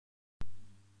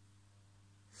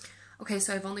Okay,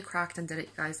 so I've only cracked and did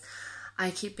it, guys.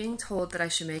 I keep being told that I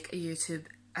should make a YouTube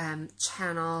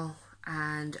channel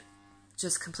and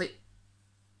just complete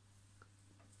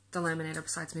the laminator,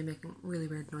 besides me making really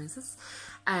weird noises,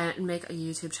 and make a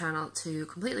YouTube channel to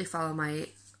completely follow my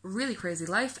really crazy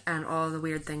life and all the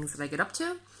weird things that I get up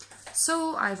to.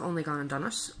 So I've only gone and done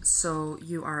it. So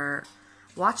you are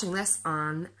watching this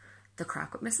on The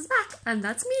Crack with Mrs. Mac, and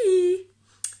that's me.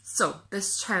 So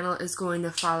this channel is going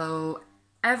to follow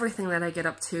everything that I get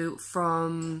up to,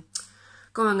 from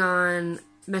going on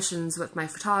missions with my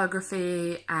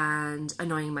photography and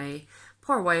annoying my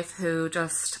poor wife, who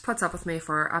just puts up with me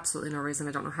for absolutely no reason.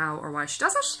 I don't know how or why she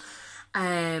does it.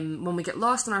 When we get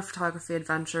lost in our photography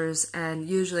adventures, and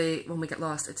usually when we get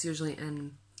lost, it's usually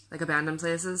in like abandoned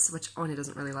places, which Oni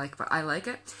doesn't really like, but I like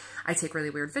it. I take really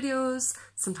weird videos.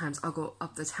 Sometimes I'll go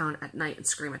up the town at night and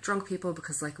scream at drunk people,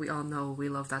 because like we all know we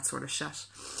love that sort of shit.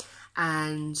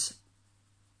 And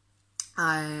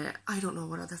I don't know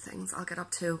what other things I'll get up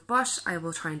to, but I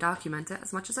will try and document it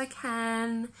as much as I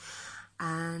can.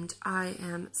 And I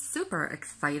am super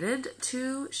excited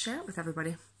to share it with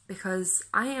everybody, because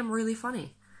I am really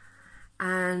funny.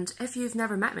 And if you've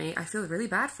never met me, I feel really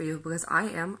bad for you, because I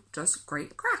am just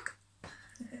great crack.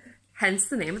 Hence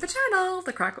the name of the channel,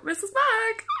 The Crack with Mrs.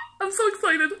 Mac. I'm so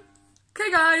excited.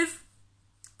 Okay guys,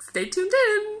 stay tuned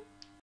in.